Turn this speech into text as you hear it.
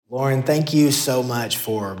Lauren, thank you so much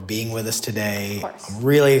for being with us today. Of course. I'm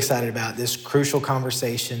really excited about this crucial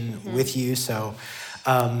conversation with you. So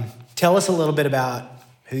tell us a little bit about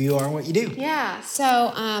who you are and what you do. Yeah,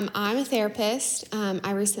 so I'm a therapist.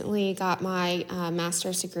 I recently got my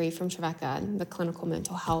master's degree from Trevecca in the clinical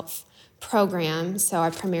mental health program. So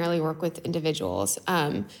I primarily work with individuals.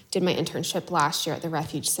 Did my internship last year at the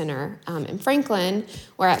Refuge Center in Franklin,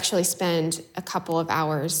 where I actually spend a couple of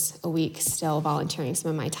hours a week still volunteering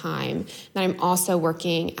some of my time. And I'm also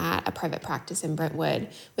working at a private practice in Brentwood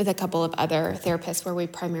with a couple of other therapists where we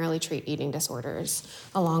primarily treat eating disorders,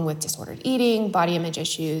 along with disordered eating, body image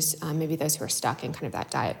issues, maybe those who are stuck in kind of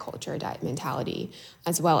that diet culture, diet mentality,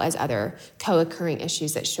 as well as other co-occurring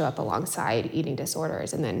issues that show up alongside eating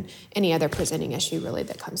disorders, and then any other presenting issue really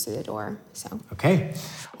that comes through the door. So Okay.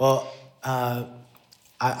 Well,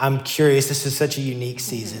 I'm curious. This is such a unique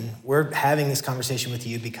season. We're having this conversation with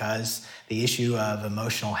you because the issue of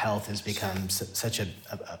emotional health has become such a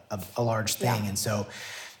large thing. Yeah. And so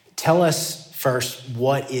tell us first,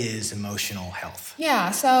 what is emotional health?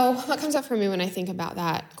 Yeah, so what comes up for me when I think about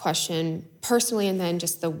that question personally, and then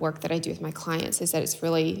just the work that I do with my clients, is that it's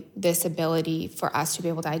really this ability for us to be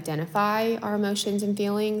able to identify our emotions and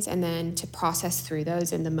feelings and then to process through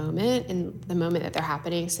those in the moment that they're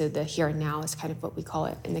happening. So the here and now is kind of what we call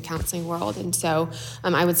it in the counseling world. And so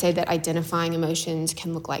I would say that identifying emotions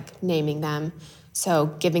can look like naming them. So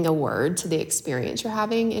giving a word to the experience you're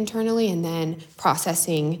having internally, and then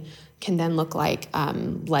processing can then look like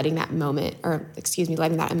letting that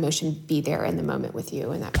emotion be there in the moment with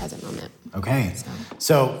you in that present moment. Okay.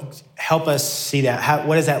 So help us see that.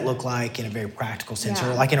 What does that look like in a very practical sense,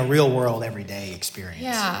 or like in a real world, everyday experience?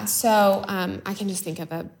 Yeah. So I can just think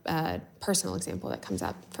of a personal example that comes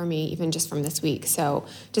up for me, even just from this week. So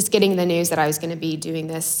just getting the news that I was going to be doing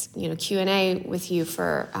this, Q&A with you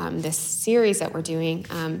for this series that we're doing.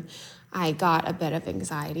 I got a bit of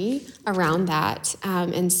anxiety around that.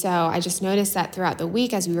 And so I just noticed that throughout the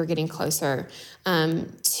week as we were getting closer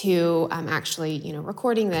to actually,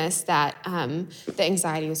 recording this, that the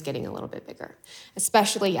anxiety was getting a little bit bigger,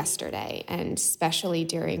 especially yesterday and especially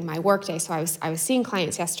during my work day. So I was seeing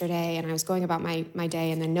clients yesterday and I was going about my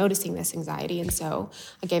day and then noticing this anxiety. And so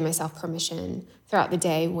I gave myself permission throughout the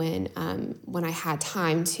day when I had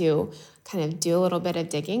time to kind of do a little bit of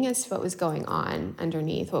digging as to what was going on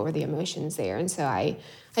underneath, what were the emotions there. And so I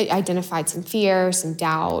identified some fear, some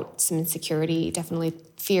doubt, some insecurity. Definitely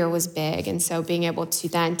fear was big. And so being able to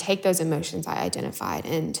then take those emotions I identified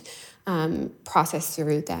and process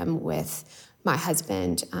through them with my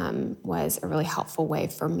husband was a really helpful way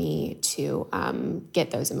for me to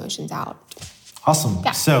get those emotions out. Awesome.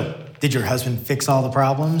 Yeah. So did your husband fix all the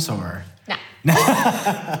problems, or? No,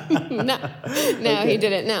 he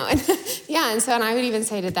didn't. No. And I would even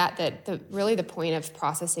say to that the point of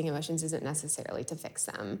processing emotions isn't necessarily to fix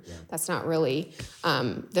them. Yeah. That's not really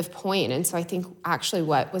the point. And so I think actually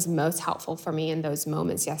what was most helpful for me in those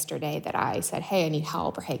moments yesterday that I said, hey, I need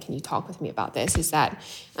help, or hey, can you talk with me about this, is that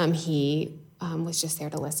he was just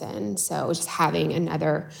there to listen. So just having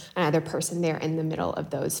another person there in the middle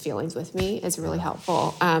of those feelings with me is really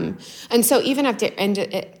helpful. And so even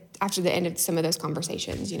after the end of some of those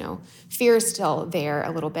conversations, fear is still there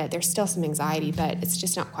a little bit. There's still some anxiety, but it's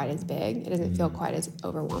just not quite as big. It doesn't feel quite as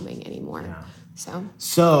overwhelming anymore. Yeah.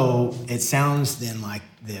 So it sounds then like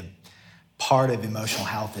the part of emotional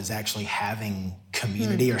health is actually having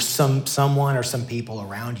community or someone or some people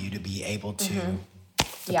around you to be able to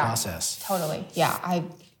process. Totally. Yeah, I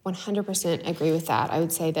 100% agree with that. I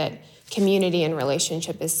would say that community and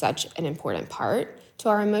relationship is such an important part to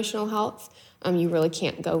our emotional health. You really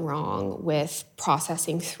can't go wrong with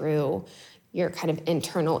processing through your kind of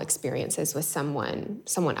internal experiences with someone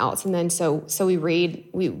else. And then so we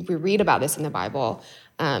read about this in the Bible.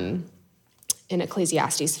 In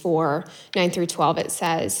Ecclesiastes 4:9-12, it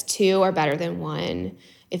says, 2 are better than 1.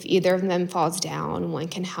 If either of them falls down, one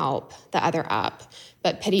can help the other up.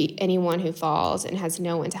 But pity anyone who falls and has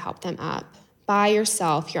no one to help them up. By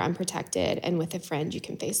yourself, you're unprotected, and with a friend, you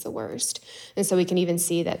can face the worst. And so we can even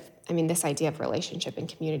see that, this idea of relationship and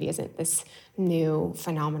community isn't this new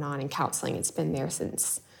phenomenon in counseling. It's been there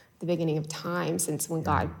since the beginning of time, since when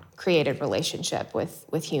God created relationship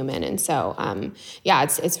with human. And so,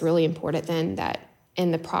 it's really important then that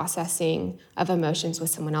in the processing of emotions with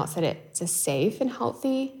someone else, that it's a safe and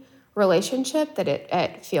healthy relationship, that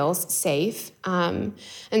it feels safe. And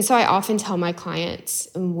so I often tell my clients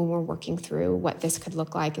when we're working through what this could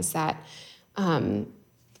look like is that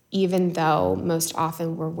even though most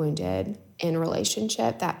often we're wounded in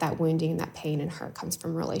relationship, that wounding and that pain and hurt comes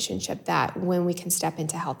from relationship, that when we can step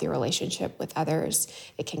into healthy relationship with others,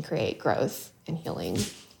 it can create growth and healing.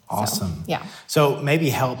 Awesome. Yeah. So maybe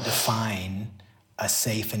help define a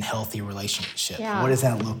safe and healthy relationship. Yeah. What does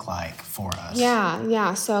that look like for us?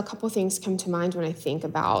 Yeah. So a couple things come to mind when I think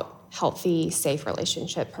about healthy, safe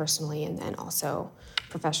relationship personally, and then also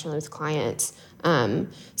professionally with clients.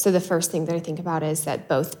 So the first thing that I think about is that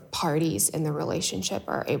both parties in the relationship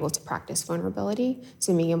are able to practice vulnerability.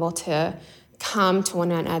 So being able to come to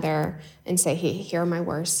one another and say, hey, here are my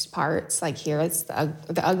worst parts. Like, here is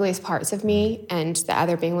the ugliest parts of me. And the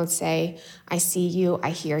other being able to say, I see you,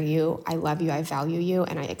 I hear you, I love you, I value you,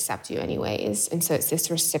 and I accept you anyways. And so it's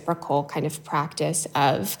this reciprocal kind of practice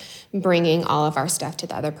of bringing all of our stuff to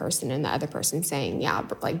the other person, and the other person saying, yeah,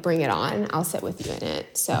 like, bring it on. I'll sit with you in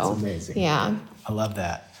it. So, that's amazing. Yeah. I love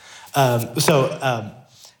that.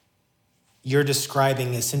 You're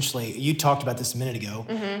describing essentially, you talked about this a minute ago,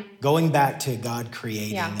 going back to God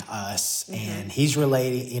creating us, and he's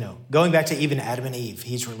relating, going back to even Adam and Eve,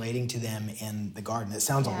 he's relating to them in the garden. It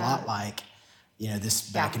sounds a lot like, this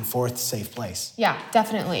back and forth safe place. Yeah,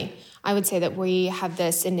 definitely. I would say that we have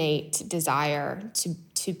this innate desire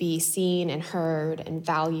to be seen and heard and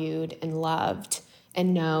valued and loved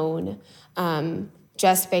and known,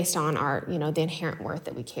 just based on our, the inherent worth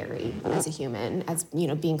that we carry as a human, as,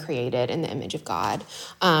 being created in the image of God.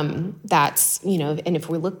 That's, and if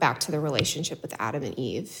we look back to the relationship with Adam and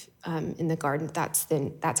Eve in the garden,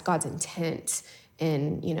 that's God's intent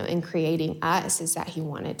in creating us, is that he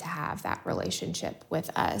wanted to have that relationship with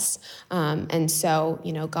us. And so,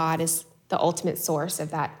 God is the ultimate source of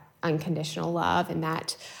that unconditional love and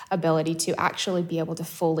that ability to actually be able to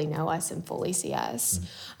fully know us and fully see us.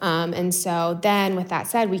 And so then with that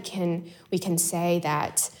said, we can say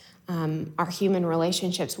that our human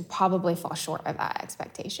relationships will probably fall short of that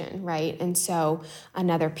expectation, right? And so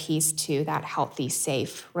another piece to that healthy,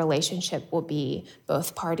 safe relationship will be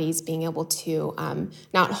both parties being able to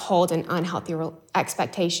not hold an unhealthy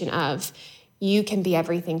expectation of, you can be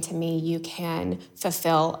everything to me, you can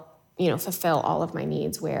fulfill all of my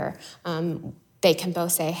needs, where they can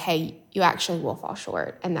both say, hey, you actually will fall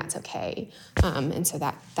short, and that's okay. And so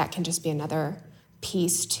that can just be another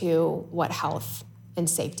piece to what health and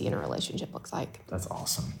safety in a relationship looks like. That's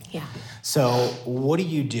awesome. Yeah. So what do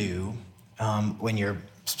you do when you're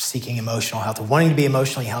seeking emotional health, or wanting to be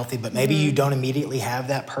emotionally healthy, but maybe you don't immediately have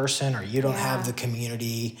that person, or you don't have the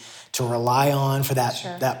community to rely on for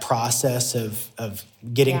that process of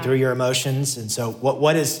getting through your emotions? And so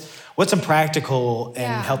what's some practical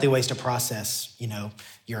and healthy ways to process,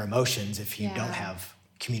 your emotions if you don't have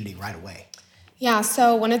community right away? Yeah,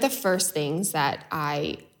 so one of the first things that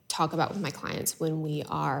I talk about with my clients when we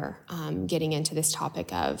are getting into this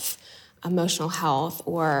topic of emotional health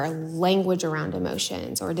or language around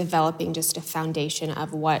emotions, or developing just a foundation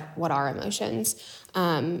of what are emotions,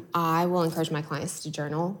 I will encourage my clients to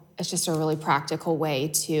journal. It's just a really practical way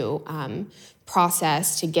to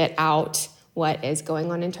process, to get out what is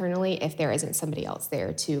going on internally if there isn't somebody else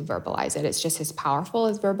there to verbalize it. It's just as powerful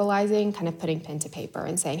as verbalizing, kind of putting pen to paper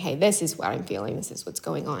and saying, hey, this is what I'm feeling, this is what's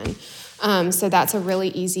going on. So that's a really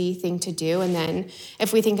easy thing to do. And then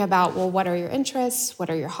if we think about, well, what are your interests, what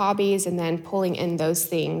are your hobbies, and then pulling in those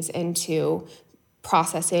things into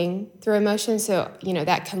processing through emotions. So,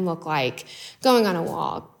 that can look like going on a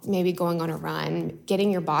walk, maybe going on a run,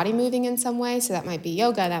 getting your body moving in some way. So that might be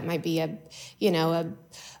yoga, that might be a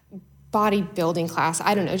bodybuilding class,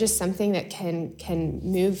 I don't know, just something that can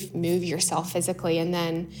move yourself physically. And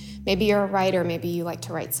then maybe you're a writer, maybe you like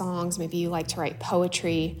to write songs, maybe you like to write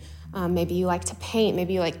poetry, maybe you like to paint,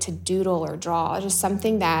 maybe you like to doodle or draw, just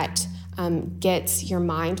something that gets your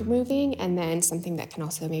mind moving, and then something that can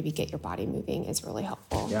also maybe get your body moving is really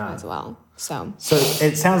helpful as well. So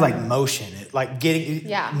it sounds like motion, like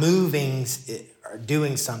getting moving or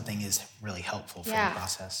doing something is really helpful for the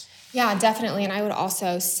process. Yeah, definitely. And I would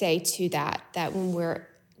also say to that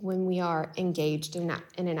when we are engaged in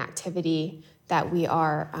an activity that we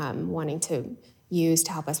are wanting to use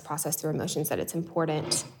to help us process through emotions, that it's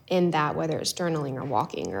important in that, whether it's journaling or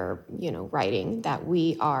walking or writing, that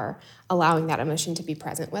we are allowing that emotion to be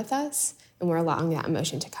present with us, and we're allowing that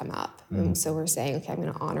emotion to come up. And so we're saying, okay, I'm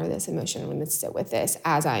going to honor this emotion, I'm going to sit with this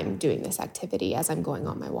as I'm doing this activity, as I'm going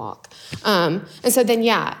on my walk. And so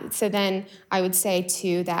then I would say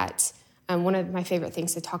too that one of my favorite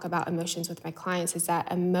things to talk about emotions with my clients is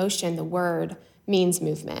that emotion, the word, means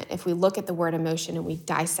movement. If we look at the word emotion and we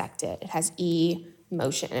dissect it, it has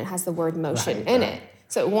emotion, it has the word motion in it.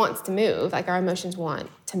 So it wants to move, like our emotions want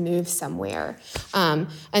to move somewhere.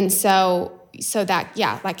 And so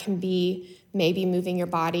that can be maybe moving your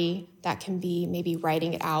body, that can be maybe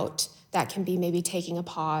writing it out, that can be maybe taking a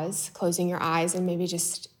pause, closing your eyes, and maybe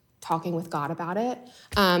just talking with God about it.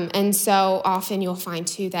 And so often you'll find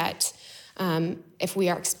too that if we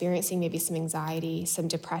are experiencing maybe some anxiety, some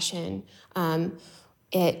depression,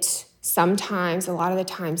 it sometimes, a lot of the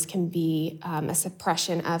times, can be a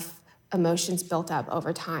suppression of emotions built up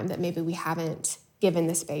over time that maybe we haven't given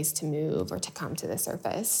the space to move or to come to the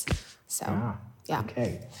surface. So, yeah.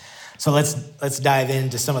 Okay. So let's dive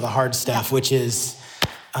into some of the hard stuff, which is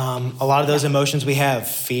a lot of those emotions we have: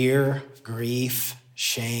 fear, grief,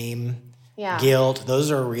 shame, guilt.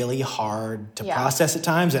 Those are really hard to process at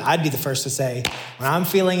times. And I'd be the first to say, when I'm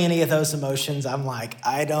feeling any of those emotions, I'm like,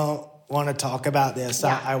 I don't want to talk about this.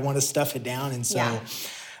 I want to stuff it down. And so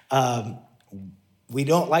we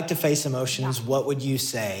don't like to face emotions. What would you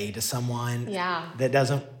say to someone that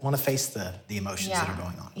doesn't want to face the emotions that are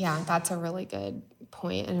going on? Yeah, that's a really good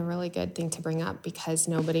point and a really good thing to bring up, because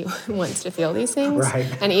nobody wants to feel these things. Right.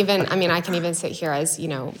 And even, I mean, I can even sit here as,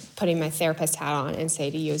 putting my therapist hat on and say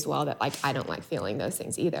to you as well that, like, I don't like feeling those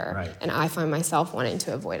things either. Right. And I find myself wanting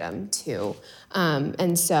to avoid them too.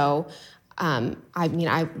 And so,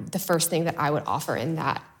 the first thing that I would offer in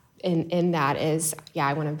that is,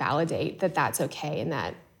 I want to validate that that's okay and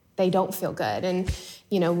that they don't feel good. And,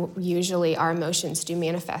 usually our emotions do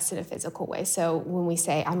manifest in a physical way. So when we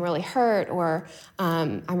say, I'm really hurt, or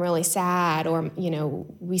I'm really sad, or,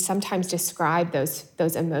 we sometimes describe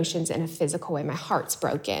those emotions in a physical way. My heart's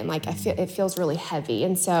broken. Like, it feels really heavy.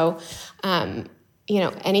 And so,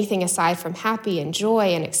 anything aside from happy and joy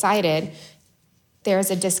and excited,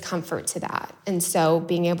 there's a discomfort to that. And so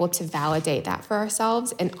being able to validate that for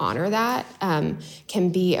ourselves and honor that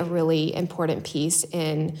can be a really important piece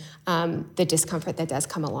in the discomfort that does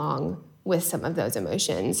come along with some of those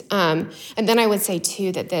emotions. And then I would say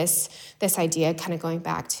too that this idea, kind of going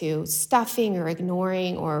back to stuffing or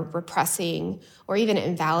ignoring or repressing or even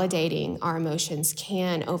invalidating our emotions,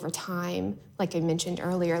 can over time, like I mentioned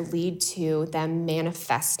earlier, lead to them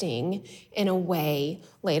manifesting in a way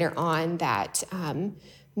later on that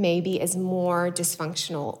maybe is more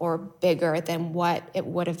dysfunctional or bigger than what it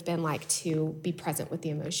would have been like to be present with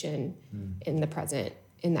the emotion in that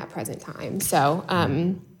present time.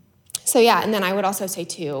 So yeah, and then I would also say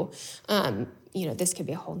too, this could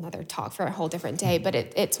be a whole nother talk for a whole different day, but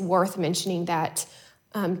it's worth mentioning that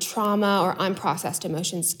trauma or unprocessed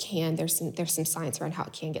emotions there's some science around how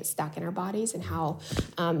it can get stuck in our bodies and how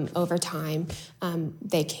over time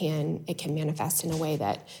it can manifest in a way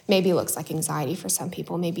that maybe looks like anxiety for some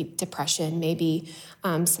people, maybe depression, maybe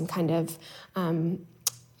some kind of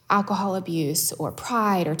alcohol abuse or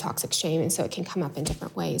pride or toxic shame. And so it can come up in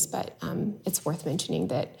different ways, but it's worth mentioning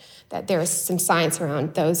that there is some science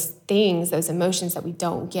around those things, those emotions that we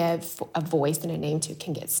don't give a voice and a name to,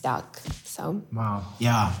 can get stuck. So. Wow.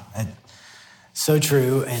 Yeah. So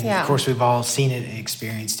true. And of course we've all seen it and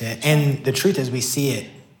experienced it. And the truth is we see it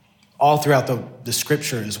all throughout the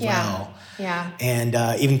scripture as well. Yeah. And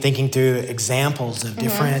even thinking through examples of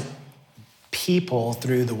different people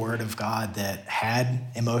through the word of God that had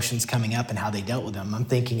emotions coming up and how they dealt with them. I'm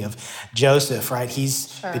thinking of Joseph, right?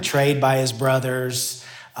 He's betrayed by his brothers,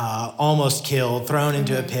 almost killed, thrown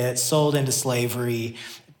into a pit, sold into slavery,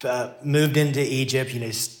 moved into Egypt,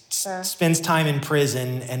 spends time in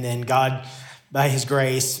prison, and then God, by his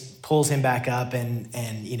grace, pulls him back up and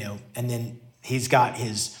then he's got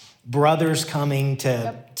his brothers coming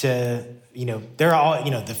to they're all,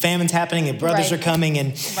 the famine's happening, and brothers are coming,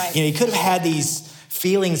 and he could have had these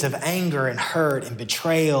feelings of anger and hurt and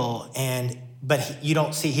betrayal, but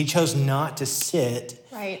he chose not to sit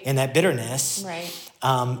in that bitterness. Right.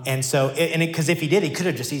 And so, because if he did, he could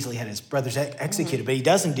have just easily had his brothers executed, but he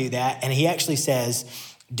doesn't do that, and he actually says,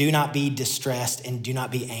 do not be distressed and do not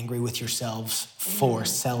be angry with yourselves for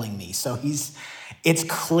selling me. So it's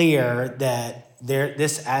clear that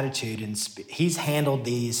this attitude, and he's handled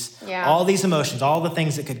all these emotions, all the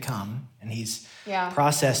things that could come, and he's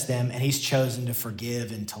processed them, and he's chosen to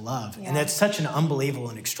forgive and to love. And that's such an unbelievable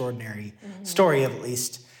and extraordinary story of at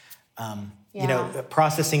least,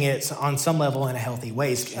 processing it on some level in a healthy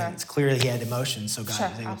way. And it's clear that he had emotions, so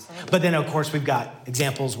God was able. Absolutely. But then, of course, we've got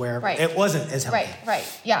examples where it wasn't as healthy.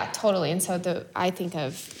 Right. Yeah, totally. And so I think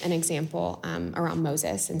of an example around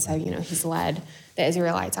Moses. And so, he's led the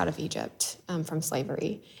Israelites out of Egypt from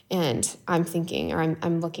slavery. And I'm thinking, or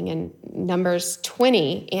I'm looking in Numbers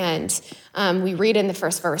 20, and we read in the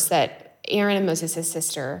first verse that Aaron and Moses'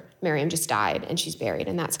 sister, Miriam, just died, and she's buried.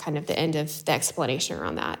 And that's kind of the end of the explanation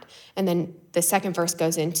around that. And then the second verse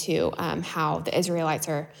goes into how the Israelites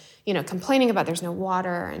are complaining about there's no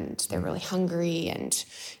water and they're really hungry. And,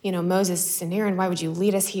 Moses and Aaron, why would you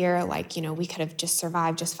lead us here? We could have just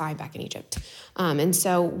survived just fine back in Egypt. And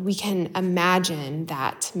so we can imagine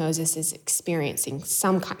that Moses is experiencing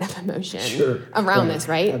some kind of emotion around this,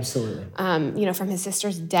 right? Absolutely. From his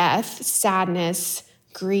sister's death, sadness,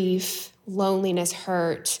 grief, loneliness,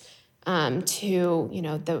 hurt, to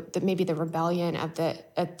maybe the rebellion of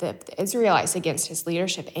the Israelites against his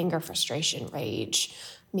leadership, anger, frustration, rage,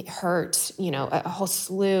 hurt, a whole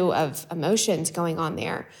slew of emotions going on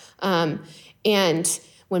there. And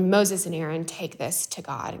when Moses and Aaron take this to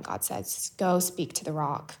God, and God says, "Go speak to the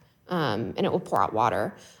rock, and it will pour out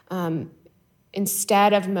water,"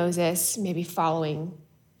 instead of Moses maybe following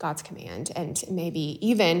God's command and maybe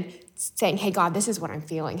even saying, "Hey, God, this is what I'm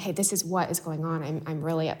feeling. Hey, this is what is going on. I'm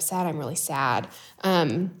really upset. I'm really sad."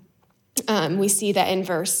 We see that in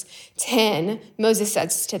verse 10, Moses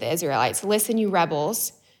says to the Israelites, "Listen, you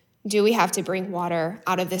rebels, do we have to bring water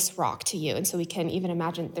out of this rock to you?" And so we can even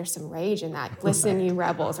imagine there's some rage in that. "Listen, you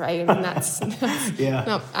rebels," right? I mean, that's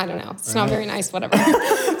no, I don't know. It's not very nice, whatever.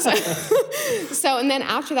 So, and then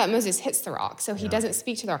after that, Moses hits the rock. So he doesn't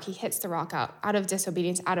speak to the rock. He hits the rock out of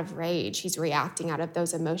disobedience, out of rage. He's reacting out of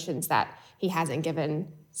those emotions that he hasn't given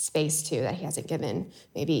space to, that he hasn't given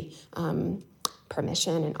maybe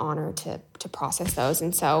permission and honor to process those.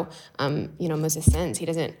 And so, Moses sins. He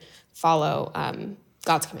doesn't follow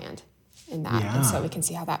God's command in that. And so we can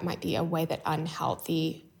see how that might be a way that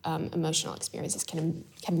unhealthy emotional experiences can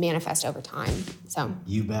manifest over time. So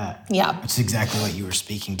you bet. Yeah. It's exactly what you were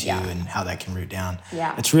speaking to and how that can root down.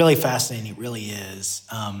 Yeah. It's really fascinating. It really is.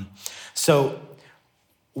 So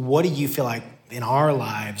what do you feel like in our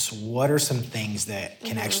lives, what are some things that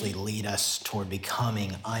can actually lead us toward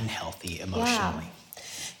becoming unhealthy emotionally?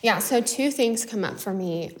 Yeah. So two things come up for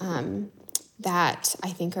me that I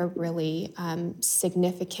think are really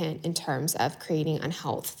significant in terms of creating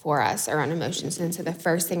unhealth for us around emotions. And so the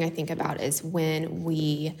first thing I think about is when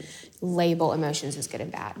we label emotions as good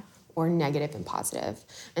and bad or negative and positive.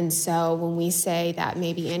 And so when we say that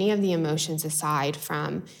maybe any of the emotions aside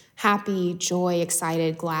from happy, joy,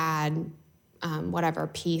 excited, glad, whatever,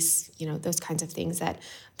 peace, those kinds of things, that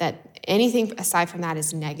anything aside from that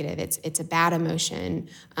is negative. It's a bad emotion,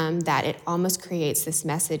 that it almost creates this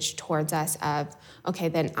message towards us of, okay,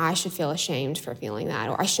 then I should feel ashamed for feeling that,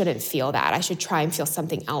 or I shouldn't feel that. I should try and feel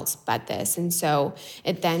something else but this. And so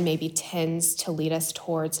it then maybe tends to lead us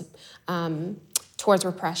towards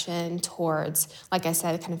repression, towards, like I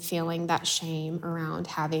said, kind of feeling that shame around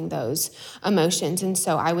having those emotions. And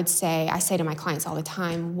so I say to my clients all the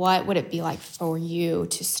time, what would it be like for you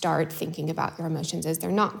to start thinking about your emotions as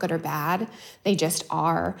they're not good or bad, they just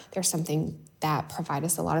are. They're something that provide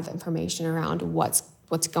us a lot of information around what's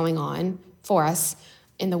going on for us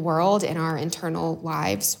in the world, in our internal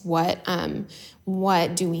lives. What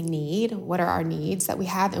do we need? What are our needs that we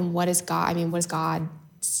have? And what is God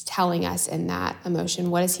telling us in that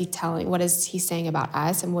emotion? What is he saying about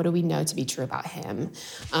us? And what do we know to be true about him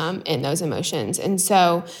in those emotions? And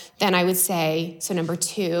so then I would say, so number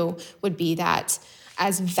two would be that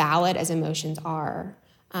as valid as emotions are,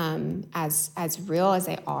 as real as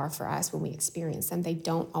they are for us when we experience them, they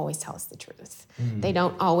don't always tell us the truth. They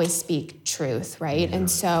don't always speak truth, right? Yeah.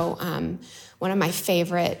 And so one of my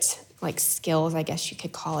favorite skills, I guess you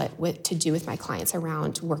could call it, to do with my clients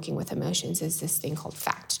around working with emotions is this thing called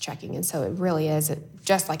fact checking. And so it really is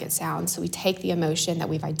just like it sounds. So we take the emotion that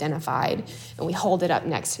we've identified and we hold it up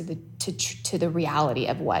next to the reality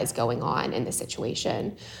of what is going on in the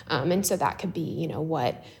situation. And so that could be,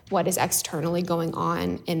 what is externally going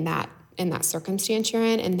on in that circumstance you're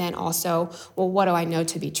in, and then also, well, what do I know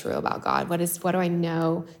to be true about God? What do I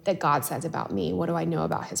know that God says about me? What do I know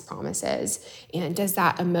about his promises? And does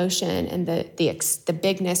that emotion and the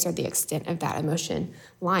bigness or the extent of that emotion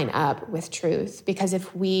line up with truth? Because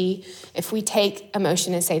if we take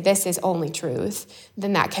emotion and say this is only truth,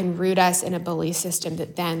 then that can root us in a belief system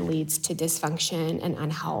that then leads to dysfunction and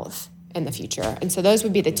unhealth in the future. And so those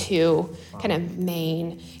would be the two kind of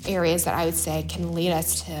main areas that I would say can lead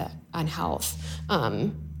us to unhealth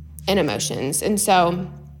and emotions. And so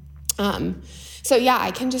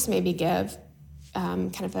I can just maybe give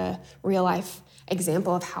kind of a real life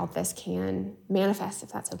example of how this can manifest,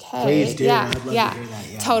 if that's okay. Please do. Yeah, I'd love to hear that.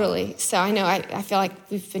 Yeah, totally. So I know I feel like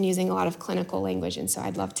we've been using a lot of clinical language, and so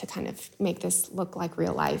I'd love to kind of make this look like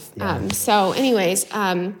real life. Yeah. So anyways,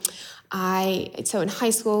 so in high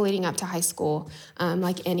school, leading up to high school,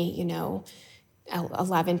 like any,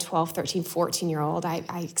 11, 12, 13, 14-year-old, I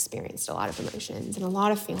experienced a lot of emotions and a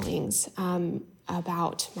lot of feelings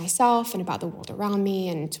about myself and about the world around me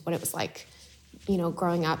and what it was like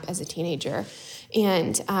growing up as a teenager.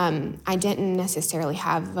 And I didn't necessarily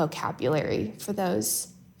have vocabulary for those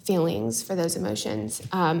feelings, for those emotions.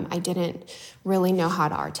 I didn't really know how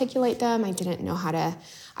to articulate them. I didn't know how to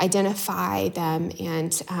identify them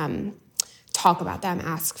and talk about them,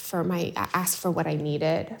 ask for what I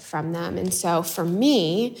needed from them. And so for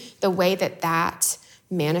me, the way that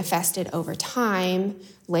manifested over time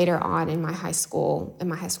later on in my high school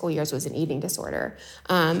years was an eating disorder.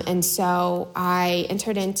 And so I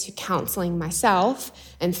entered into counseling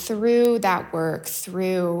myself, and through that work,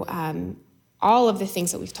 through all of the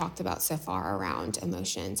things that we've talked about so far around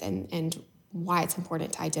emotions and why it's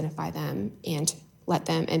important to identify them and let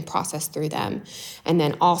them and process through them. And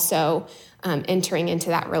then also entering into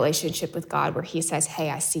that relationship with God where he says,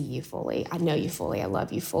 hey, I see you fully. I know you fully. I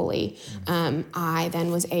love you fully. I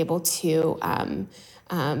then was able to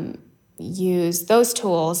use those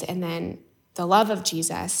tools and then the love of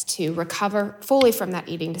Jesus to recover fully from that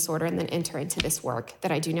eating disorder and then enter into this work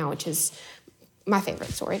that I do now, which is my favorite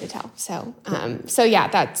story to tell. So yeah,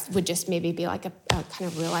 that would just maybe be like a kind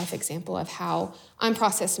of real life example of how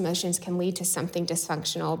unprocessed emotions can lead to something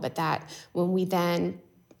dysfunctional, but that when we then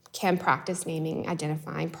can practice naming,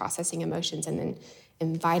 identifying, processing emotions, and then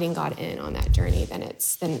inviting God in on that journey,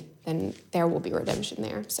 then there will be redemption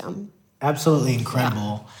there. So absolutely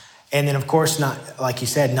incredible. Yeah. And then of course, not like you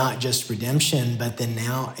said, not just redemption, but then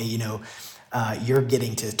now, you're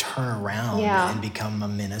getting to turn around and become a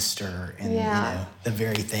minister in the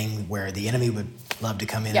very thing where the enemy would love to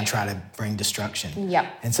come in and try to bring destruction. Yep.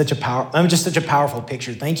 And such a powerful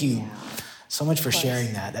picture. Thank you so much for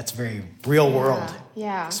sharing that. That's a very real world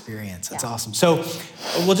experience. That's awesome. So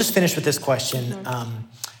we'll just finish with this question.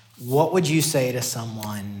 What would you say to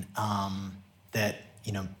someone that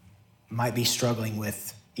might be struggling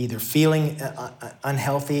with either feeling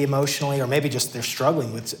unhealthy emotionally, or maybe just they're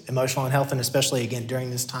struggling with emotional unhealth, and especially again during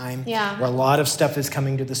this time where a lot of stuff is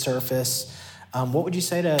coming to the surface? What would you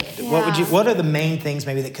say to? What are the main things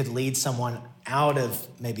maybe that could lead someone out of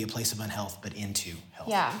maybe a place of unhealth but into health?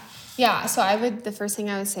 Yeah. So the first thing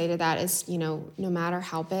I would say to that is, no matter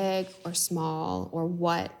how big or small or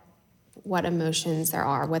what emotions there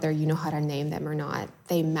are, whether you know how to name them or not,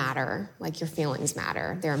 they matter. Like your feelings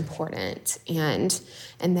matter. They're important. And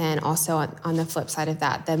then also on the flip side of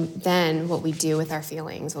that, then what we do with our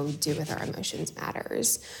feelings, what we do with our emotions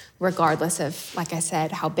matters, regardless of, like I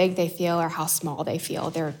said, how big they feel or how small they feel.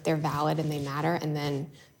 They're valid and they matter. And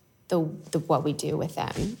then what we do with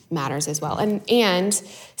them matters as well. And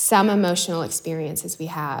some emotional experiences we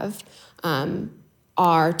have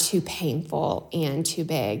are too painful and too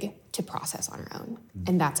big to process on our own,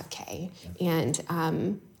 and that's okay.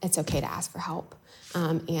 And it's okay to ask for help,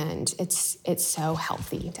 and it's so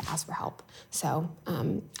healthy to ask for help. So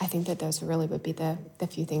I think that those really would be the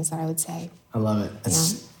few things that I would say. I love it.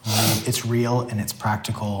 It's real and it's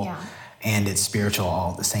practical. And it's spiritual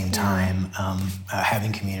all at the same time.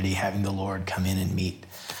 Having community, having the Lord come in and meet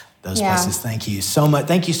those places. Thank you so much.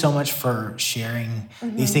 Thank you so much for sharing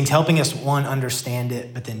these things, helping us, one, understand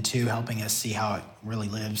it, but then two, helping us see how it really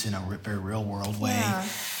lives in a very real world way.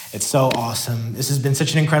 It's so awesome. This has been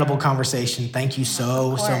such an incredible conversation. Thank you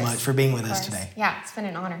so much for being with us today. Yeah, it's been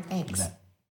an honor. Thanks.